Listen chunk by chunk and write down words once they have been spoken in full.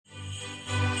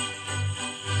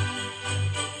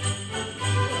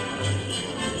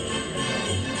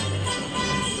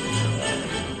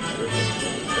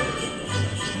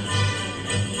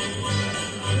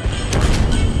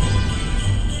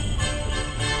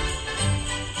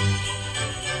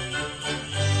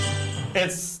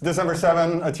It's December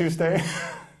 7, a Tuesday.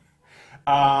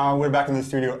 We're back in the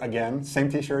studio again.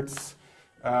 Same t-shirts.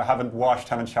 Haven't washed,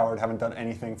 haven't showered, haven't done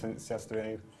anything since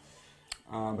yesterday.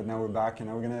 But now we're back. You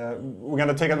know, we're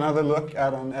gonna take another look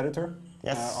at an editor.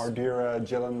 Yes. Our dear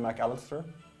Gillian McAllister.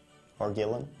 Or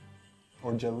Gillen.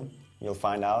 Or Gillian. You'll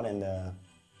find out in the...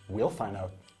 We'll find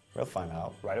out. We'll find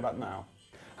out. Right about now.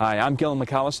 Hi, I'm Gillian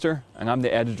McAllister, and I'm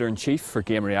the Editor-in-Chief for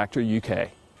Game Reactor UK.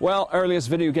 Well, earliest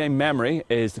video game memory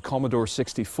is the Commodore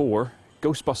 64,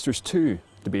 Ghostbusters 2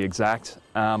 to be exact.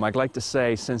 I'd like to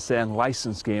say since then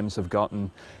licensed games have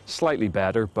gotten slightly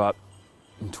better, but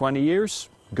in 20 years,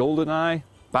 GoldenEye,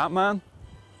 Batman,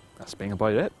 that's been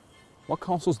about it. What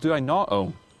consoles do I not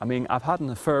own? I mean, I've had an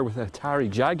affair with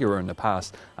Atari Jaguar in the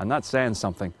past, and that's saying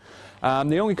something.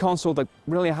 The only console that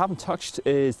really I haven't touched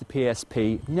is the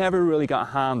PSP. Never really got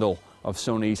a handle of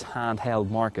Sony's handheld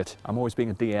market. I'm always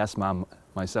being a DS man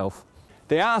myself.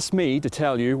 They asked me to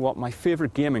tell you what my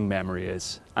favourite gaming memory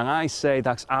is, and I say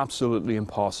that's absolutely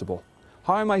impossible.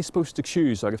 How am I supposed to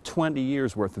choose out of 20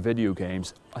 years worth of video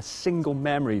games a single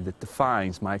memory that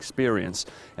defines my experience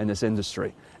in this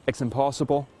industry? It's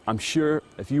impossible. I'm sure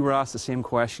if you were asked the same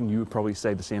question, you would probably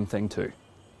say the same thing too.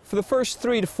 For the first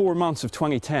 3 to 4 months of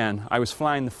 2010, I was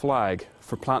flying the flag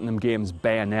for Platinum Games'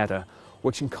 Bayonetta,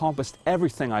 which encompassed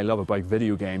everything I love about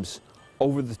video games.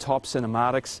 Over-the-top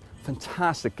cinematics,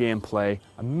 fantastic gameplay,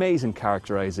 amazing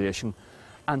characterization,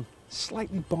 and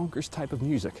slightly bonkers type of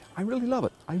music. I really love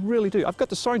it. I really do. I've got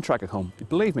the soundtrack at home.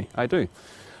 Believe me, I do.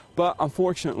 But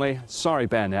unfortunately, sorry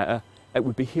Bayonetta, it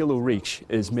would be Halo Reach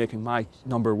is making my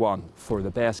 #1 for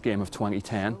the best game of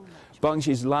 2010.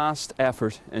 Bungie's last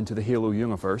effort into the Halo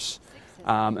universe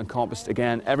encompassed,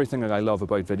 again, everything that I love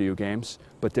about video games,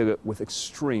 but did it with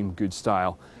extreme good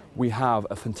style. We have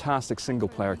a fantastic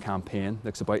single-player campaign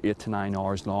that's about 8 to 9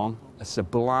 hours long, a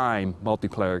sublime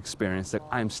multiplayer experience that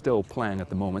I'm still playing at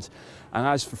the moment. And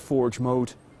as for Forge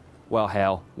mode, well,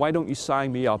 hell, why don't you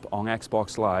sign me up on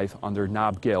Xbox Live under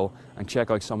Nab Gill and check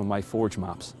out some of my Forge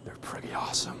maps? They're pretty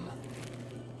awesome.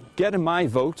 Getting my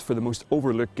vote for the most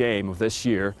overlooked game of this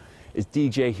year is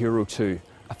DJ Hero 2,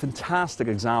 a fantastic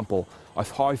example of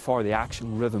how far the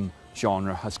action rhythm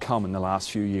genre has come in the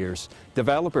last few years.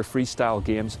 Developer Freestyle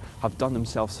Games have done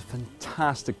themselves a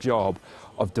fantastic job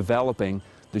of developing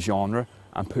the genre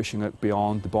and pushing it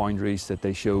beyond the boundaries that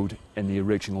they showed in the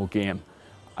original game.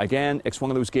 Again, it's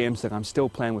one of those games that I'm still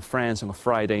playing with friends on a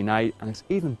Friday night, and it's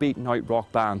even beaten out Rock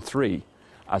Band 3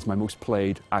 as my most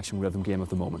played action rhythm game of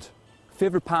the moment.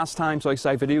 Favourite pastimes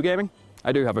outside video gaming?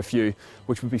 I do have a few,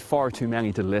 which would be far too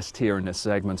many to list here in this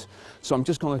segment, so I'm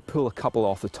just going to pull a couple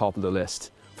off the top of the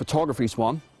list. Photography's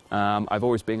one. I've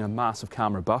always been a massive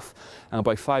camera buff, and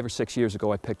about 5 or 6 years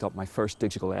ago I picked up my first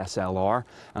digital SLR,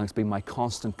 and it's been my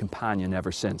constant companion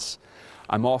ever since.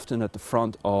 I'm often at the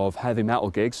front of heavy metal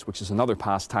gigs, which is another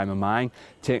pastime of mine,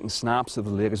 taking snaps of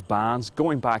the latest bands,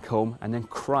 going back home and then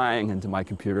crying into my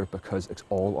computer because it's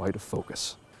all out of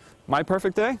focus. My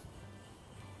perfect day?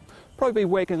 Probably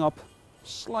waking up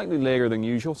slightly later than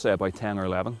usual, say about 10 or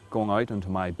 11, going out into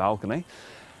my balcony,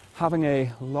 having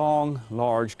a long,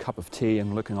 large cup of tea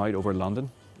and looking out over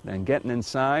London, then getting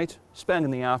inside,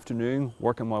 spending the afternoon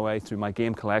working my way through my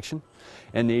game collection.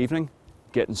 In the evening,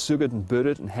 getting suited and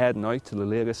booted and heading out to the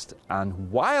latest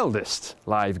and wildest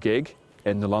live gig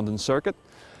in the London circuit,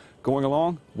 going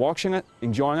along, watching it,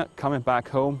 enjoying it, coming back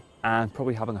home, and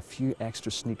probably having a few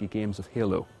extra sneaky games of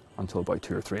Halo until about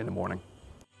 2 or 3 in the morning.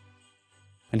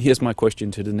 And here's my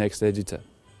question to the next editor.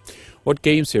 What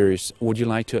game series would you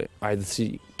like to either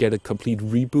see get a complete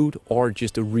reboot or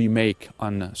just a remake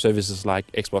on services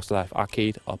like Xbox Live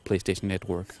Arcade or PlayStation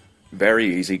Network?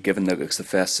 Very easy, given that it's the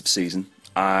festive season.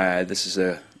 This is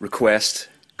a request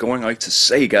going out to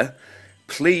Sega.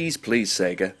 Please, please,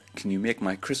 Sega, can you make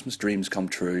my Christmas dreams come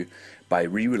true by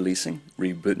re-releasing,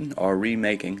 rebooting, or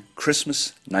remaking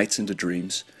Christmas Nights into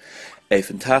Dreams, a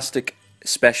fantastic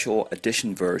special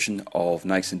edition version of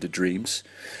Nights into Dreams.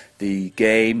 The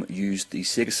game used the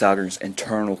Sega Saturn's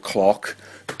internal clock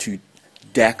to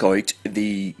deck out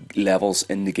the levels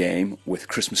in the game with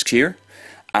Christmas cheer,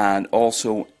 and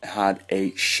also had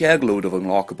a shed load of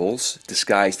unlockables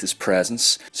disguised as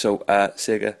presents. So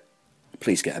Sega,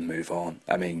 please get a move on.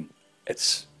 I mean,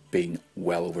 it's been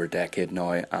well over a decade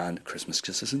now and Christmas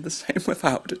just isn't the same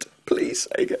without it. Please,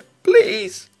 Sega,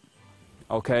 please!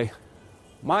 Okay.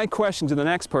 My question to the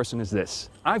next person is this.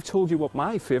 I've told you what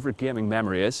my favourite gaming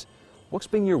memory is. What's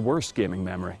been your worst gaming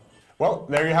memory? Well,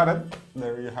 there you have it.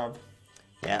 There you have.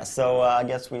 Yeah, so I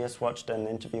guess we just watched an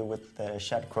interview with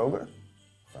Chad Kroeger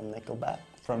from Nickelback.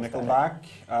 From Nickelback.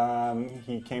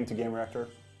 He came to Game Reactor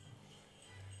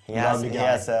He has, Lovely he guy.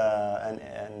 has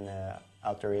an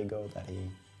alter ego that he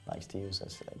likes to use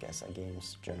as, I guess, a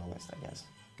games journalist, I guess.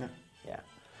 Yeah. Yeah.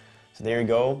 So there you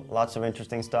go. Lots of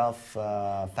interesting stuff,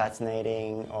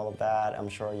 fascinating, all of that. I'm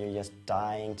sure you're just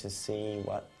dying to see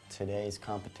what today's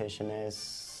competition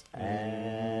is.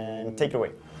 And take it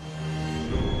away.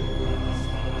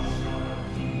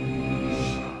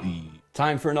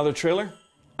 Time for another trailer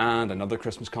and another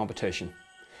Christmas competition.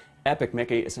 Epic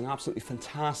Mickey is an absolutely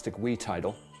fantastic Wii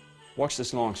title. Watch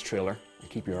this launch trailer and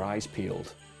keep your eyes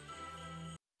peeled.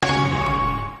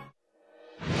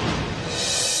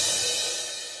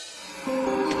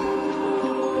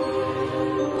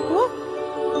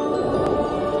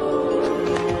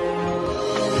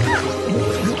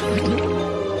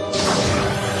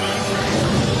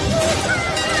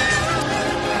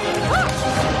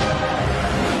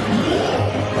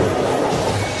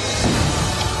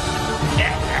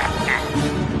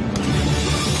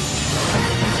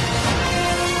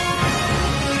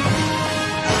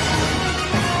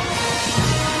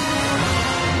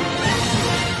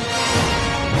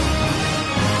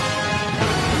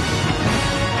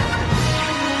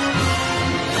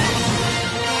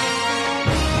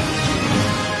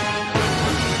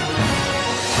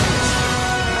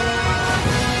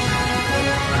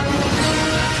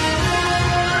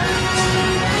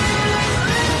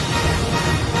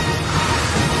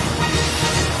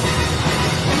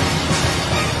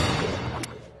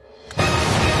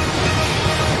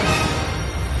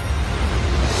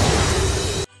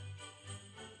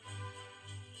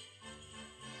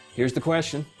 Here's the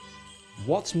question.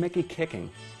 What's Mickey kicking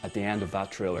at the end of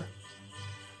that trailer?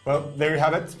 Well, there you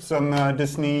have it. Some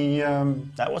Disney.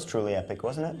 That was truly epic,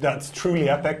 wasn't it? That's truly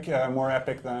epic. More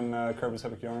epic than Kirby's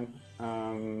Epic Yarn.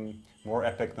 More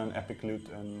epic than Epic Loot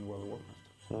and World of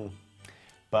Warcraft.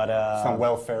 But Some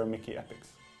welfare Mickey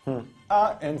epics.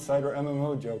 Insider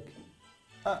MMO joke.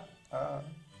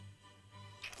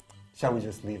 Shall we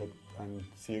just leave it and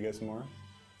see you guys tomorrow?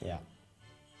 yeah.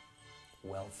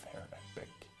 Welfare epic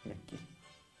Mickey.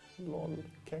 Lol,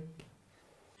 kick.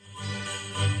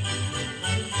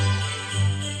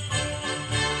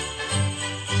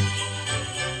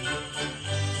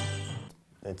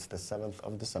 It's the 7th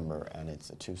of December and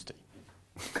it's a Tuesday.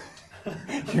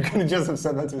 You could have just have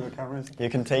said that to the cameras. You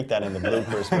can take that in the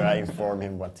bloopers where I inform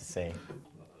him what to say.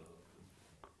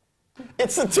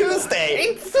 It's a Tuesday!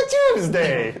 It's a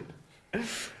Tuesday!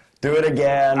 Do it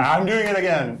again. I'm doing it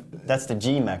again. That's the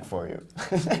GMAC for you.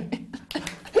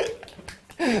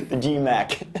 The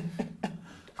GMAC.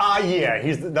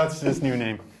 Yeah, that's his new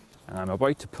name. And I'm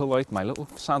about to pull out my little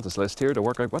Santa's list here to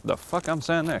work out what the fuck I'm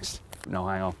saying next. No,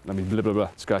 hang on. Let me blah blah blah.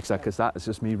 Scratch that, because that is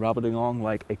just me rabbiting on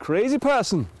like a crazy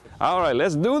person. All right,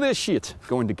 let's do this shit.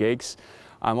 Going to gigs.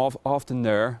 I'm often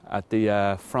there at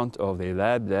the front of the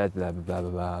blah blah blah blah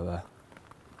blah blah.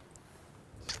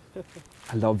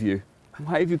 I love you.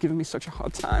 Why have you given me such a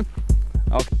hard time?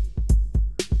 Okay.